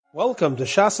Welcome to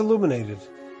Shas Illuminated.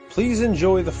 Please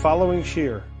enjoy the following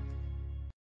shir.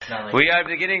 We are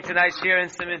beginning tonight's shir in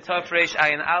Siman Tov Reish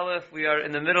Ayin Aleph. We are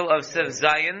in the middle of Sev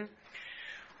Zayin.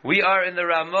 We are in the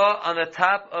Ramah on the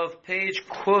top of page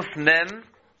Kuf Mem,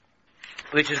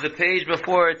 which is the page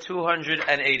before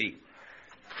 280.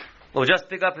 We'll just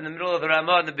pick up in the middle of the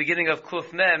Ramah in the beginning of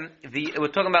Kuf Mem. We're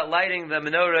talking about lighting the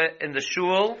menorah in the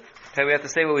shul. Okay, we have to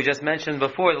say what we just mentioned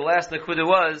before. The last nakuda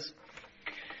was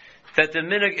that the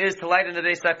minhag is to light in the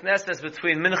Beis HaKnesses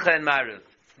between Mincha and Mariv.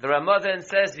 The Ramah then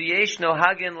says, "V'yesh no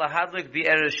hagin lahadlik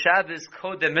b'erev Shabbos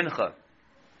kodem Mincha."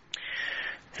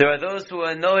 There are those who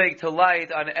are knowing to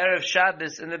light on erev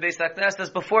Shabbos in the Beis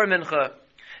HaKnesses before Mincha.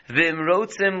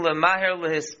 V'imrotzim lemaher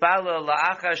lehispala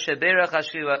la'achar sheberach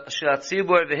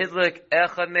ha'shelatzibur v'hidlik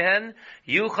echad mehen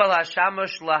yuchal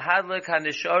ha'shamash lahadlik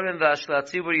ha'nishorim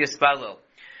v'ha'shelatzibur yispalo.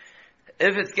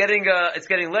 If it's getting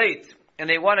late, and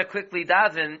they want to quickly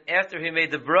daven after he made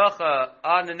the bracha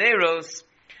on the Neiros,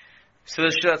 so the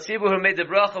Shliach Tzibur who made the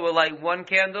bracha will light one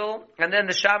candle, and then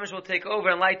the Shamash will take over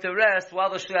and light the rest while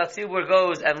the Shliach Tzibur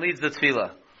goes and leads the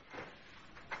Tefillah.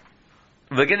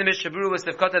 Begin Mishaburu with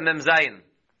Sefkot Mem Zayin.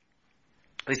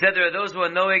 We said there are those who are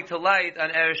knowing to light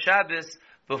on Erev Shabbos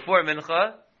before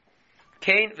Mincha.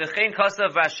 V'chein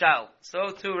Kasav Rashal. So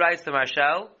too writes the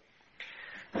Marshal.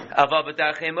 Ava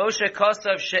b'darchei Moshe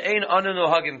Kasav she'ein anu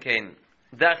nohagim kein.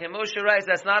 Darchei Moshe writes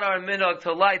that's not our minhag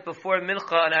to light before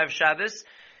Mincha on Erev Shabbos.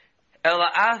 Ela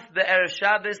af be'erev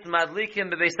Shabbos madlikim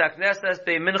bebeis HaKnesses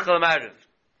be'mincha l'mariv.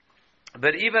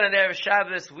 But even on Erev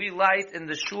Shabbos we light in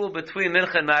the shul between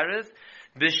Mincha and Mariv.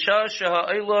 B'shah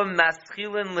sheha'olam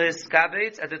maschilin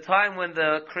lehiskabetz, at the time when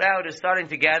the crowd is starting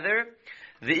to gather.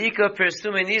 V'ika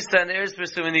persumei nisa, and there is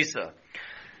persumei nisa.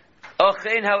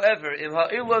 Ochein, however,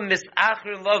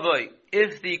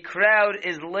 if the crowd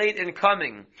is late in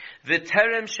coming,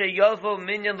 v'terem sheyavo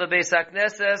minyan lebeis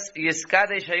HaKnesses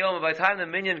yiskadesh hayom, by the time the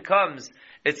minyan comes,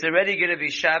 it's already going to be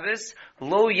Shabbos.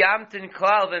 Lo yamtin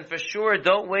klal, then for sure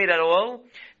don't wait at all.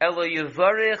 Elo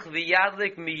yivarich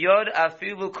v'yadlik miyod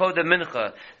afilu kodem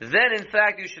mincha. Then, in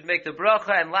fact, you should make the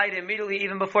bracha and light immediately,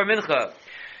 even before mincha.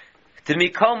 Because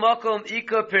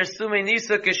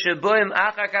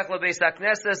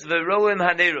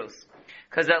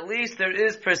at least there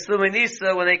is persumei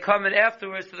nisa when they come in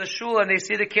afterwards to the shul and they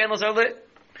see the candles are lit.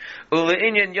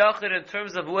 In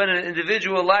terms of when an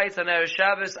individual lights on Erev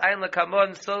Shabbos, Ayin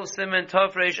Lakamon, so Siman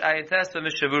Tov Reish Ayin Tes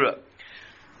Mishabura.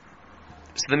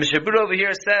 So the Mishabura over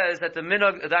here says that the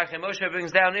minhag Darchei Moshe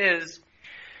brings down is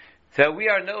that we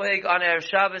are noheg on Erev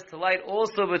Shabbos to light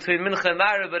also between Mincha and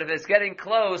Mariv, but if it's getting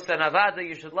close, then Avada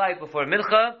you should light before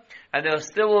Mincha, and there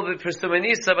still will be persumei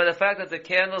nisa by the fact that the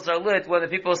candles are lit when the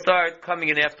people start coming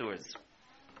in afterwards.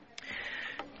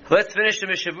 Let's finish the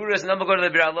Mishavuras and then we'll go to the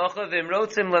Bir Halacha.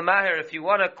 V'imrotzim lemaher, if you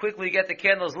want to quickly get the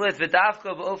candles lit,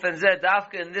 v'dafka b'ofen zeh,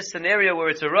 dafka in this scenario where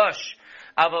it's a rush,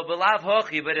 Ava b'lav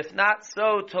hochi, but if not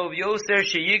so, tov yoser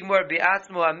sheyigmor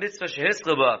bi'atzmo ha-mitzvah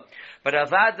shehislaba. But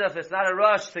Avada, if it's not a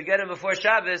rush to get him before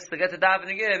Shabbos, to get the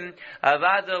davening in,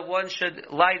 Avada, one should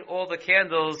light all the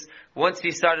candles once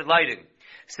he started lighting.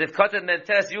 Sivkotet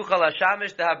mentes yuchal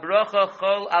hashamish, the habrocha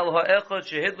chol al ha'echot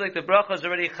shehidlik, the bracha is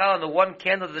already chal on the one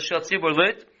candle that the Shel Tzibur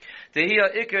lit.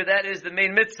 Tehiyah ikr, that is the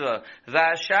main mitzvah.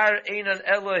 V'ashar einan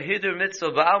ela hidur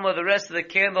mitzvah, ba'alma, the rest of the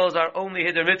candles are only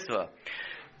hidur mitzvah.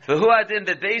 And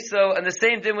the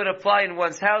same din would apply in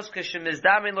one's house, if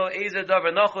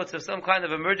some kind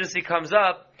of emergency comes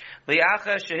up, then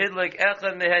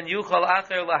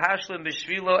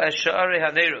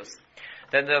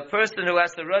the person who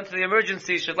has to run to the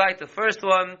emergency should light the first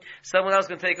one, someone else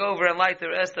can take over and light the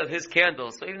rest of his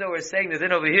candles. So even though we're saying the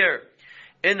din over here,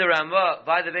 in the Ramah,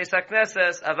 by the Beis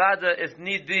HaKnesses, Avada, if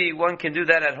need be, one can do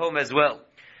that at home as well.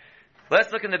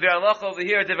 Let's look in the Bir Halacha over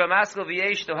here.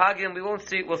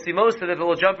 We'll see most of it, but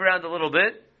we'll jump around a little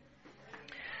bit.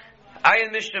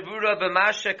 Ayin Mishabura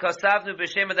b'mashe kasavnu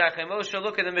b'shem Darchei Moshe.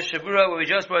 Look at the Mishabura where we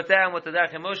just brought down what the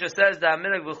Darchei Moshe says. The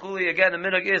minhag v'chuli. Again, the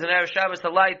minhag is on Erev Shabbos to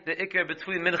light the ikr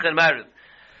between Mincha and Mariv.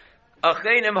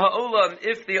 Acheinim ha'olam.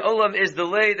 If the olam is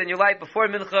delayed, then you light before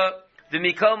Mincha. The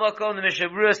mikol makom. The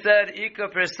Mishabura said ikr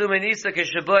persumei nisa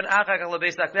keshabon achak al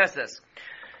beis HaKnesses.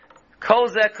 Kol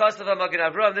zeh kasav ha-Magen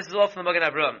Avraham. This is all from the Magen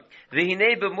Avraham.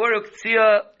 V'hinei b'moruk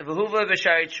tzia v'huva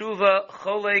v'shari tshuva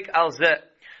cholek al zeh.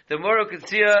 The moruk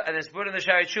tzia and the Spur in the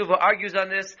Shari Tshuva argues on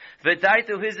this.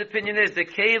 V'daitu, his opinion is the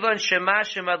kevan shema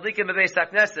shemadlikim bebeis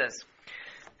HaKnesses.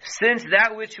 Since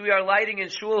that which we are lighting in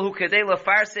shul hu kedei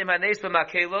lafarsem hanes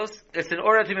b'makelos, it's in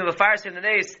order to be lafarsem the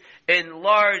nes in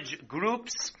large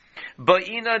groups.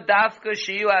 Ba'ina dafka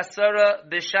sheyu asara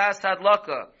b'shas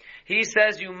hadlaka. He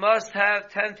says you must have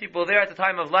 10 people there at the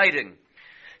time of lighting.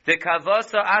 The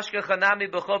kavasa ashka chanami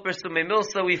b'chol persume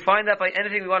milsa. We find that by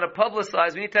anything we want to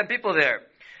publicize, we need 10 people there.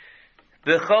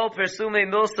 B'chol persume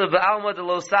milsa b'alma de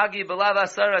losagi b'lav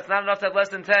asara. It's not enough to have less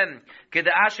than 10.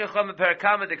 Keda ashkechon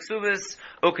b'perakama d'ksubis,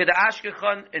 or keda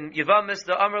ashkechon in Yevamis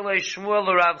the Amrle Shmuel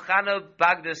l'Rav Chana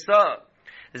Bagdasa.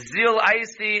 Zil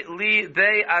Aisi Li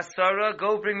Bei Asara,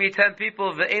 go bring me 10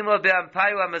 people, Ve'ema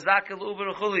Be'ampayu Amazakil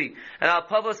Uber Chuli, and I'll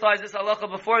publicize this halacha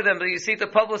before them, but you see to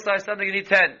publicize something you need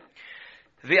 10.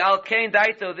 Ve'al Kain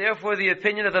Daito, therefore the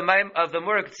opinion of the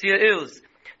Murk Tzia is,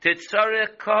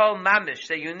 Titzarech Kahal Mamish,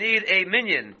 that you need a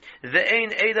minion,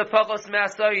 Ve'ein Eda Pachos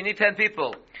Me'asar, you need 10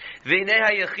 people. Ve'neha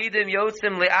Yechidim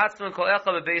Yotzim Le'atzman Kol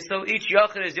Echa Be'beso, each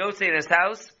Yachid is Yotzei in his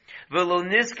house, and the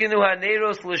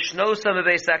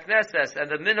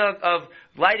minhag of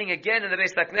lighting again in the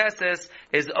Beis HaKnesses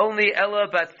is only Ella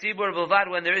Bat Tzibur Bilvad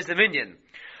when there is a minyan.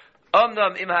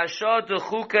 Omnam im hashad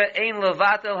duchuka ein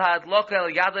levatel hadloka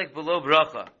el yadek below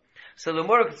bracha. So the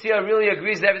Murk Tzia really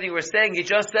agrees with everything we're saying. He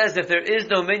just says if there is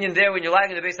no minyan there when you're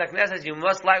lighting in the Beis HaKnesses, you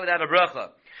must light without a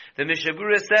bracha. The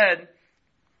Mishabura said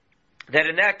that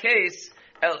in that case,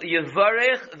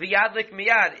 Yevarech v'yadlik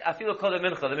miyad. I feel called a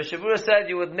mincha. The Mishabura said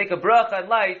you would make a bracha and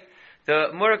light.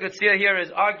 The Murk Tzia here is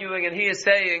arguing, and he is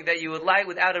saying that you would light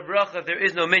without a bracha if there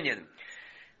is no minyan.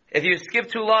 If you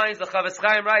skip 2 lines, the Chavetz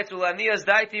Chaim writes, "Ulaniyas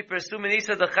daiti persu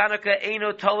minisa the Chanuka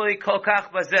eino toloi kol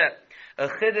kach bazeh." A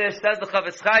chiddush says the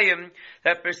Chavetz Chaim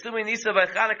that persu minisa by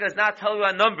Chanuka is not telling you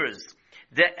on numbers.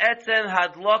 The etzem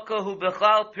hadloka hu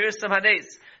bechal pirsam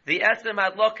hanes. The etzem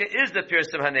hadloka is the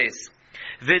pirsam hanes.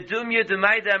 V'dumya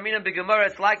d'mayda amina b'gemara.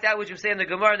 It's like that which you say in the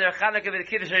Gemara, their Chanukah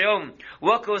v'kiddush hayom.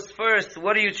 What goes first?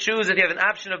 What do you choose if you have an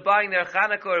option of buying their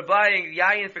Chanukah or buying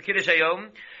yayin for kiddush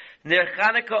hayom? Their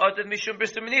Chanukah otav mishum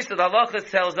persuminisa. The halacha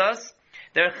tells us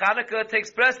their Chanukah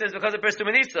takes precedence because of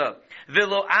persuminisa.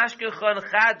 V'lo ashkechon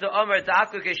chad de'omer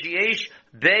da'afka k'shiesh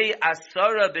bei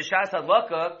asara b'shas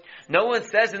hadlaka. No one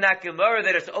says in that Gemara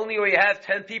that it's only where you have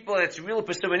 10 people and it's real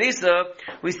persuminisa.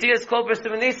 We see it's called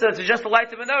persuminisa to just to light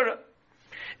the menorah.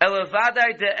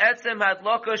 Elevadai de etzem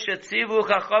hadloka shetzivu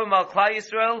chacham al klal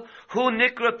Yisrael hu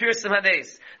nikra pirsam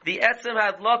hanes. The etzem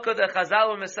hadloka the Chazal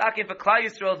were mesakim for klal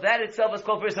Yisrael, that itself is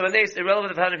called pirsam hanes,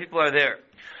 irrelevant if how many people are there.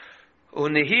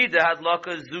 Unehi de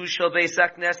hadloka zu shel beis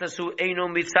haknesses hu eino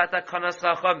mitzata kanas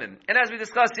chachamim. And as we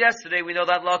discussed yesterday, we know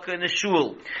that hadloka in the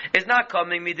shul is not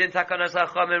coming midin takanas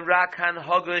chachamim rak han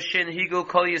haga shin higul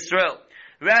kol Yisrael.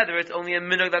 Rather, it's only a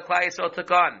minhag that klal Yisrael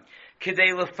took on.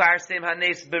 Kidei lefarsem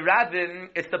hanes berabim.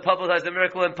 It's the publicize the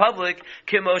miracle in public.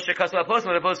 Kimoshe kasva post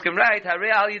when the post can write.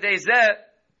 Harei al yidei zeh.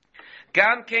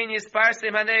 Gam kein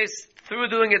yisparsem hanes. Through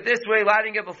doing it this way,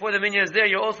 lighting it before the minyan is there,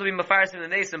 you'll also be mefarsem the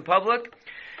nes in public.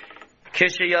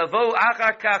 Kishayavo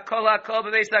achaka kol hakol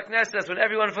b'beis haknesses. When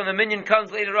everyone from the minyan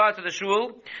comes later on to the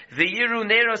shul, v'yiru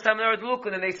neiros hamenorah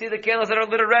dlukun, and they see the candles that are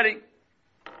lit already.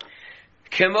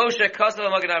 Kemoshe Kasav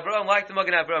Magen Avraham, like the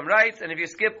Magen Avraham writes, and if you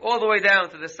skip all the way down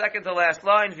to the second to last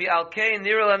line, V'alkein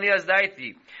nirul aniyas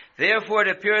daiti. Therefore, it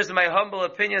appears in my humble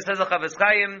opinion, says the Chavetz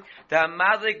Chaim, that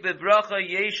madlik bebracha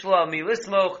yesh lo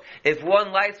milismoch. If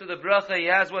one lights with a bracha, he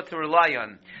has what to rely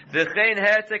on. V'chein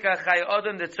hertek achay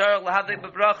odom detzarach lahadlik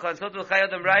bebracha. And so the Chay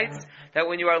Adam writes that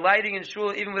when you are lighting in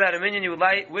shul, even without a minyan, you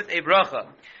light with a bracha.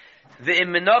 The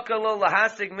iminokalo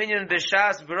lahasig minyan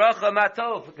b'shas bracha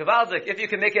matov gavaldik. If you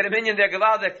can make it a minyan, there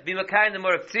gavaldik. Be makayin the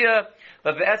Murk Tzia,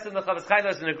 but be'etzem the Chavetz Chaim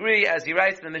doesn't agree, as he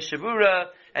writes in the Mishabura,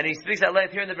 and he speaks at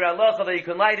length here in the B'rei Halacha that you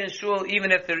can light in shul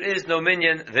even if there is no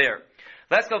minyan there.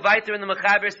 Let's go weiter in the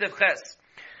Mechaber Sivches.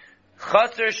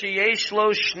 Chaser sheyesh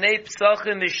lo shnei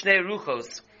psachim mishnei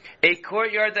ruchos. A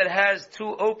courtyard that has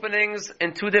 2 openings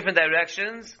in 2 different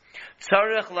directions.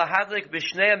 Tzarech lahadlik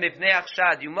b'shnei mipnei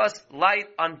achshad. You must light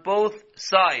on both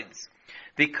sides.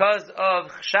 Because of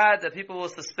chshad, that people will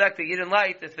suspect that you didn't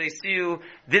light if they see you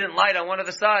didn't light on one of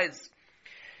the sides.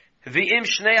 V'im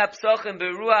shnei apsachim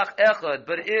beruach echad.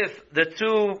 But if the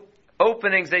 2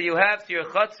 openings that you have to your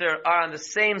chutzner are on the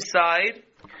same side,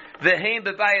 v'heim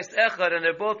bebayis echad, and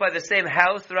they're both by the same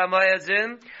house, the Ramah adds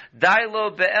in,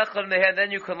 dailo be'echad mehen,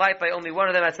 then you can light by only one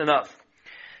of them, that's enough.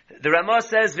 The Ramah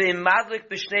says, v'im madlik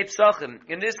b'shnei psachim.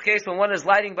 In this case, when one is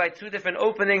lighting by 2 different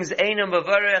openings, einam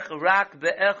bavarech rak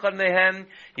be'echad mehen,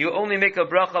 you only make a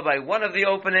bracha by one of the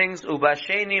openings,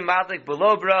 u'basheni madlik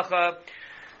below bracha.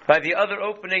 By the other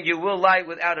opening, you will light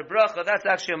without a bracha. That's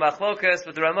actually a machlokas,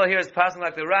 but the Ramah here is passing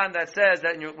like the Ran that says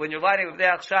that when you're lighting with the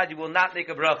achshad, you will not make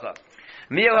a bracha.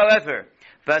 Mio, however,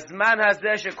 bazman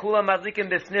hazeh shekula madlikim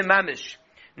b'fnim mamish.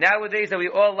 Nowadays that we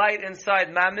all light inside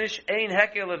mamish, ein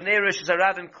hekel of nerish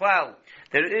zarabim klal.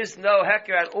 there is no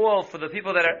heker at all for the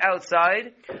people that are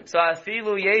outside. So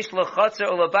afilu yesh lachatzer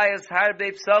olabayas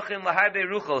harbe psachim laharbe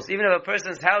ruchos. Even if a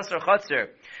person's house or chatzer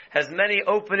has many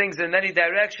openings in many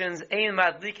directions, ein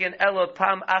madlikin elo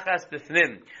pam achas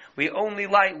b'fnim. We only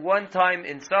light one time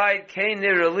inside. Kein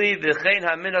nirali v'chein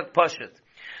haminok pashat.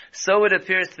 So it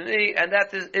appears to me, and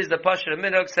that is the pashat of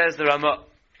minok, says the Ramah.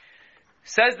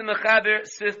 Says the Mechaber,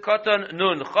 Sif Koton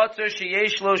Nun, Chotzer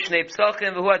sheyesh lo shnei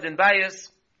psachim v'hu adin bayis.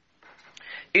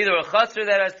 Either a chotzer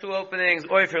that has two openings,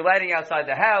 or if you're lighting outside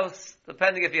the house,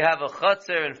 depending if you have a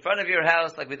chotzer in front of your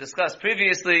house, like we discussed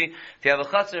previously. If you have a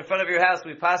chotzer in front of your house,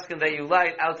 we paskin that you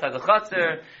light outside the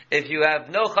chotzer. If you have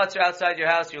no chotzer outside your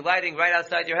house, you're lighting right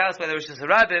outside your house, whether it's just a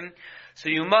rabbin. So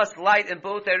you must light in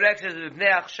both directions. B'nei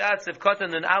achshat Sif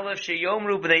Koton Nun Aleph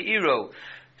sheyomru b'nei iro.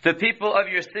 The people of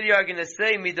your city are going to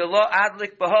say, Midalo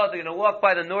adlik bahad. They're going to walk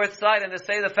by the north side and to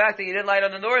say the fact that you didn't light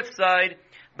on the north side,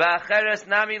 ba'acheres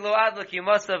nami lo adlik, you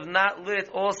must have not lit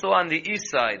also on the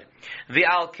east side.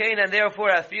 V'alkein, and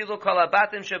therefore, afilu kol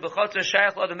habatim shebechotzer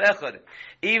shayach l'adam echad.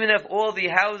 Even if all the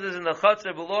houses in the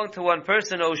chotzer belong to one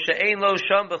person, o she'ein lo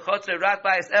sham bechotzer rak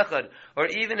bayis echad, or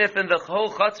even if in the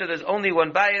whole chotzer there's only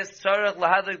one bayis, tzarech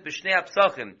lahadlik b'shnei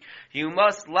apsachim. You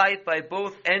must light by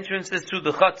both entrances to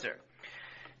the chotzer.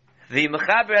 The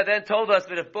Mechaber then told us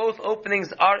that if both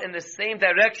openings are in the same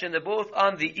direction, they're both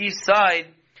on the east side,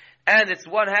 and it's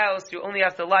one house, you only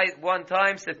have to light one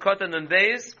time, Koton Nun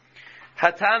Beis.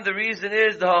 Hatam, the reason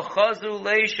is, the Hachazu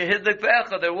Lei Shehidlik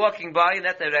Be'echa, they're walking by in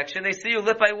that direction, they see you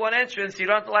lit by one entrance, you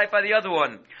don't have to light by the other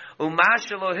one.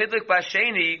 Umashalo Hidlik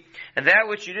Basheni, and that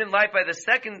which you didn't light by the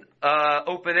second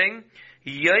opening,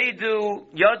 Yadu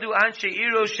Anshe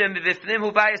Iro Shem V'Vifnim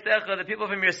Hu Bayis Echa, the people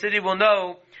from your city will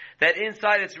know that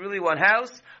inside it's really one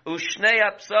house. Ushnei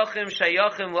apsachim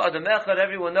shayachim la'adam echad.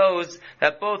 Everyone knows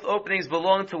that both openings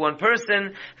belong to one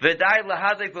person. V'dai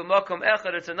lahadlik b'makom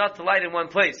echad. It's enough to light in one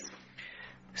place.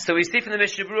 So we see from the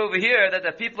Mishabru over here that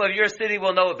the people of your city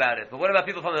will know about it. But what about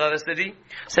people from another city?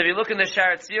 So if you look in the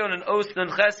Shar Tzion and Os Nun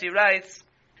Ches, he writes,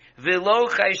 V'lo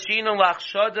chayshinu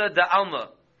lachshada da'alma.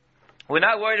 We're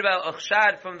not worried about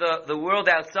achshad from the world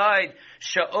outside.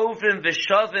 Sha'ovim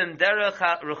v'shavim derech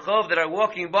ha'rechov, that are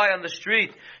walking by on the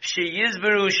street.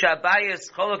 She'yizberu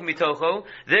shabayis cholok mitocho.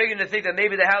 They're going to think that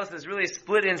maybe the house is really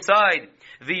split inside.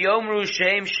 V'yomru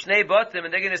she'em shnei batim,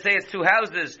 and they're going to say it's two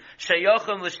houses.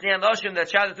 She'yochim l'shnei anoshim, that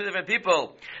shout to two different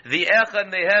people. V'echad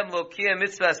mehem lokia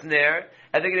mitzvahs ner.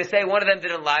 And they're going to say one of them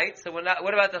didn't light. So what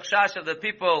about the chash of the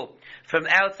people from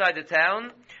outside the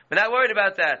town? We're not worried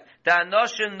about that. The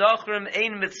anoshim nochrim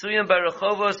ein mitzuyim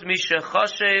barachovos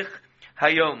mishachashech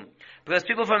hayom. Because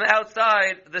people from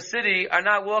outside the city are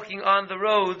not walking on the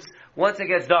roads once it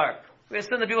gets dark. We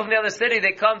assume the people from the other city,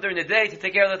 they come during the day to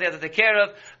take care of what they have to take care of.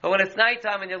 But when it's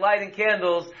nighttime and you're lighting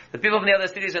candles, the people from the other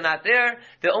cities are not there.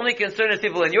 The only concern is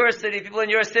people in your city. People in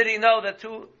your city know that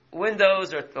two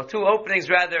windows, or two openings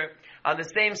rather, on the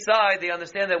same side, they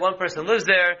understand that one person lives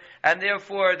there, and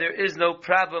therefore there is no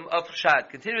problem of chshad.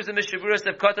 Continues the Mishaburas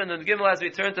of Koton Nun Gimel as we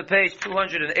turn to page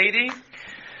 280.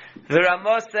 The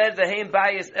Ramah said, "V'heim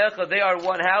bayis echa," they are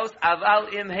one house.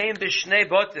 Aval im heim b'shnei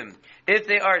botim. If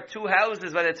they are two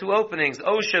houses by the two openings,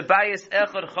 osha bayis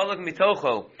echad cholok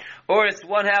mitocho, or it's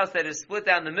one house that is split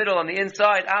down the middle on the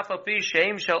inside. Afapi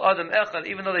sheim shel adam echad,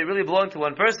 even though they really belong to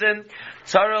one person.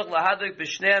 Tzarich lahadik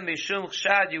b'shnei mishum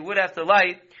chshad, you would have to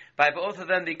light by both of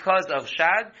them because of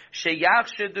shad.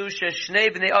 Sheyachshedu sheshnei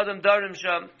b'nei adam darim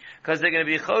sham, because they're going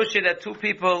to be choshi that two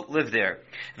people live there.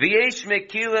 V'yesh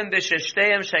mekilim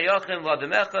b'sheshteim shayachim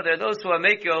v'adam echad. There are those who are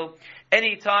mekil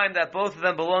any time that both of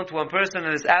them belong to one person, and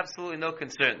there's absolutely no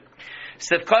concern.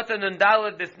 Sefkata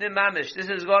nundalad b'fnim mamish. This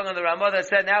is going on the Ramah that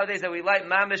said nowadays that we light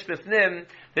mamish b'fnim.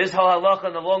 This whole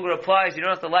halacha no longer applies. You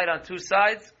don't have to light on two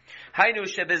sides. Hainu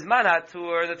shebizman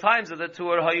hatur, the times of the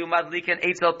tour, hayu madliken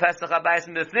eitzel pesach habayis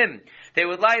b'fnim. They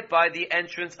would light by the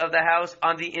entrance of the house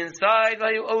on the inside,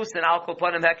 hayu osin al kol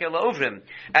panim heker laovrim,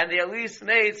 and they at least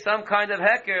made some kind of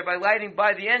heker by lighting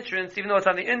by the entrance, even though it's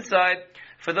on the inside,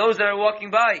 for those that are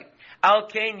walking by. Al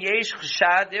kain yesh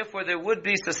chshad, therefore there would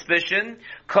be suspicion.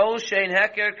 Kol shein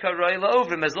heker karoi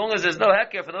laovrim, as long as there's no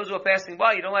heker for those who are passing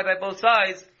by, you don't light by both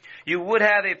sides, you would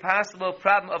have a possible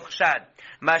problem of chshad.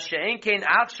 Masha'en kein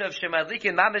achshav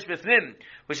shemadlikin mamish b'fnim,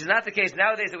 which is not the case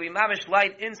nowadays that we mamish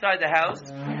light inside the house.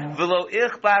 V'lo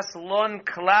ichbas lon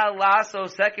klal laso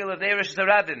sekel v'neirush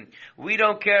sarabim. We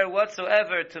don't care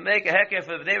whatsoever to make a heker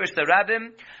for v'neirush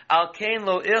sarabim. Al kein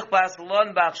lo ichbas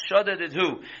lon b'achshoda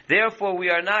dedhu. Therefore, we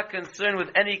are not concerned with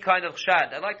any kind of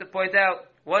chshad. I'd like to point out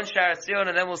one Shar Tzion,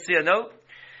 and then we'll see a note.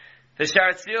 The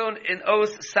Shar Tzion in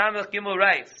Os Samech Gimel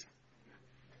writes,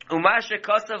 Umashe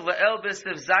kosav le'el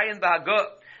b'siv zayin b'hagot.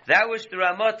 That which the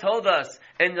Ramah told us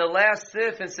in the last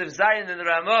Sif and Sif Zayin in the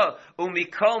Ramah,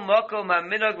 Umikol Mokom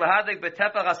HaMinog Lahadik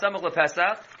B'Tefach HaSamach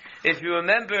LePesach. If you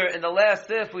remember, in the last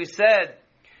Sif we said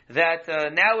that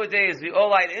nowadays we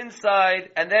all light inside,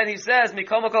 and then he says,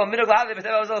 Mikol Mokom HaMinog Lahadik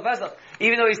B'Tefach HaSamach LePesach.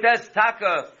 Even though he says,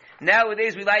 Taka,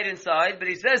 nowadays we light inside, but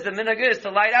he says the minog is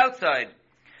to light outside.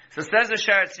 So says the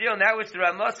Sharat Zion, that which the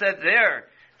Ramah said there,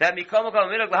 that Mikol Mokom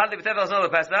HaMinog Lahadik B'Tefach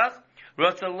HaSamach LePesach,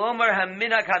 Rotza Lomar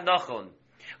HaMinag HaNochon.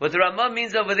 What the Ramah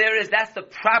means over there is that's the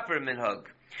proper minhag.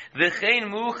 V'chein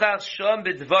muchach shom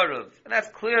b'dvarov. And that's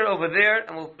clear over there,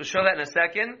 and we'll show that in a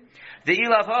second. The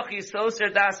ilav hochi soser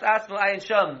das atzmo ayin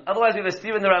shom. Otherwise we have a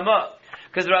steer in the Ramah.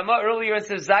 Because the Ramah earlier in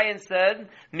Sif Zayin said,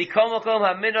 Mikol mokom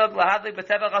ha-minhag lahadlik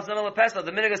b'tefach hasamah lepesach.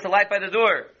 The minhag is to light by the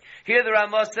door. Here the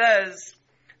Ramah says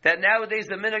that nowadays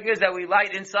the minhag is that we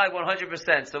light inside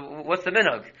 100%. So what's the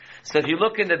minhag? So if you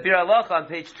look in the Bir Halacha on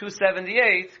page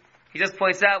 278, he just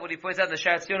points out what he points out in the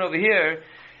Sharat Zion over here.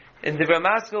 In the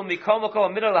Ramaskal, Mikol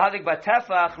Mokom HaMinag Lahadik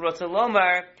B'Tefach,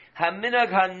 Rotzelomar, HaMinag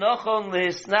HaNochon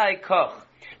Lehisnai Koch.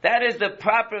 That is the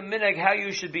proper minhag, how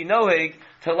you should be nohig,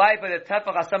 to light by the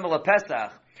Tefach HaSamach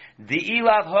LePesach. The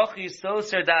Ilav Hochi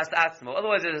Soser Das Atzmo.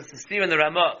 Otherwise there's a steer in the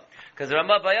Ramah. Because the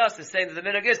Ramah by us is saying that the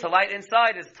minhag is to light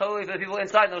inside, it's totally for the people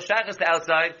inside, no shachas to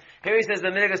outside. Here he says the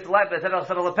minhag is to light by the Tefach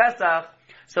HaSamach LePesach.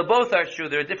 So both are true.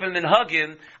 There are different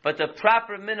minhagim, but the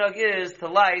proper minhag is to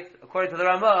light, according to the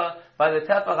Ramah, by the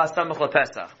Tefach HaSamach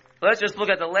LePesach. Let's just look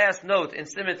at the last note in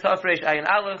Siman Tov Reish Ayin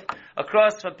Aleph,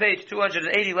 across from page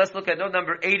 280. Let's look at note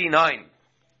number 89.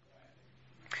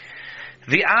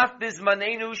 V'af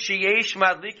bizmanenu sheyesh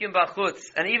madlikim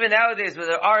b'chutz. And even nowadays, where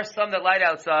there are some that light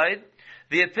outside,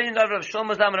 the opinion of Rav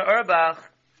Shlomo Zalman Auerbach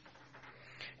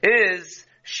is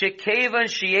shekevan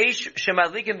sheyesh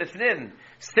shemadlikim b'fnim.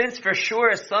 Since for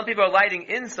sure some people are lighting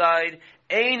inside,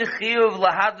 ein chiyuv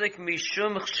lahadlik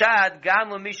mishum chshad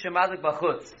gam l'mishum madlik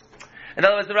b'chutz. In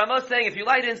other words, the Ramah is saying if you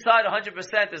light inside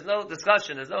 100%, there's no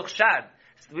discussion, there's no chshad.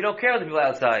 We don't care what the people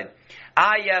outside.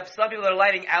 You have some people that are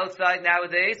lighting outside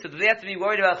nowadays, so do they have to be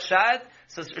worried about chshad?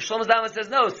 So Shlomo Zalman says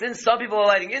no, since some people are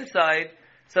lighting inside,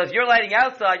 so if you're lighting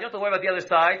outside, you don't have to worry about the other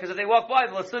side, because if they walk by,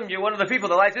 they'll assume you're one of the people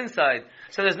that lights inside.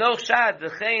 So there's no chshad. The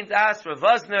Chain Das Rav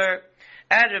Vosner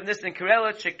and Rav Nissen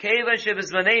Karela, Shekeva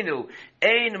Shebizmanenu,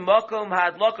 Ein Mokom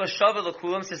Hadloka Shava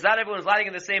L'Kulam, since not everyone is lighting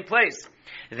in the same place.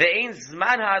 The Ein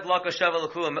Zman Hadloka Shava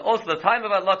L'Kulam, also the time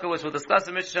of Hadloka, which we'll discuss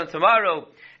in Mishnah tomorrow,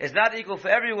 is not equal for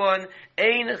everyone.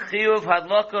 Ein Chiyuv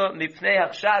Hadloka Mipnei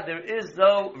Hachshad, there is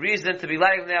no reason to be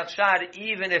lighting Mipnei Hachshad,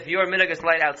 even if your minhag is to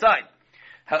light outside.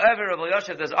 However, Rabbi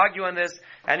Yosef does argue on this,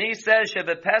 and he says,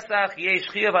 Shebepesach yesh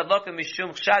chiyuv hadloka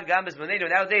mishum chshad gam bezmanenu.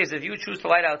 Nowadays, if you choose to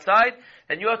light outside,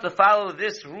 then you have to follow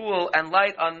this rule and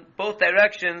light on both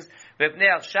directions, Mipnei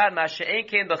Hachshad, ma she'ein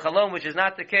kein b'chalom, which is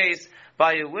not the case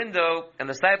by a window, and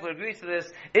the disciple agrees to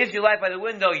this. If you light by the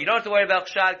window, you don't have to worry about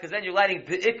chshad, because then you're lighting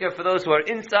be'ikr for those who are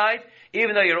inside,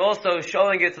 even though you're also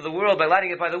showing it to the world by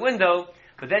lighting it by the window,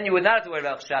 but then you would not have to worry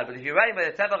about chshad. But if you're lighting by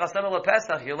the Tefach HaSamach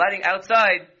LePesach, you're lighting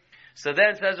outside, so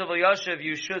then, says Rabbi Yosef,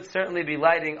 you should certainly be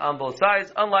lighting on both sides,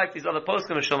 unlike these other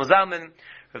poskim of Shlomo Zalman,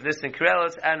 Rav Nissen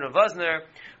Karelitz, and Rav Vosner.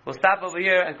 We'll stop over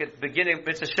here and get beginning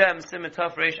B'Tz Hashem, Siman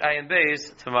Tov Reish Ayin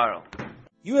Beis tomorrow.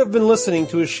 You have been listening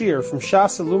to a shiur from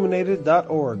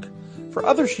shasilluminated.org. For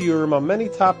other shiurim on many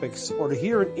topics, or to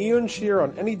hear an Iyun shiur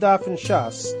on any daf in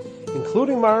Shas,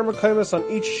 including Mareh Mekomos on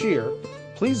each shiur,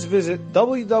 please visit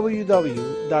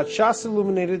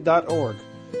www.shasilluminated.org.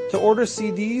 To order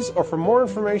CDs or for more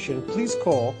information, please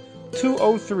call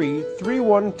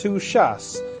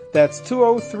 203-312-SHAS. That's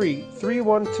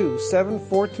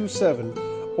 203-312-7427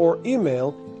 or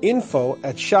email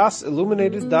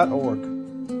info@shasilluminated.org.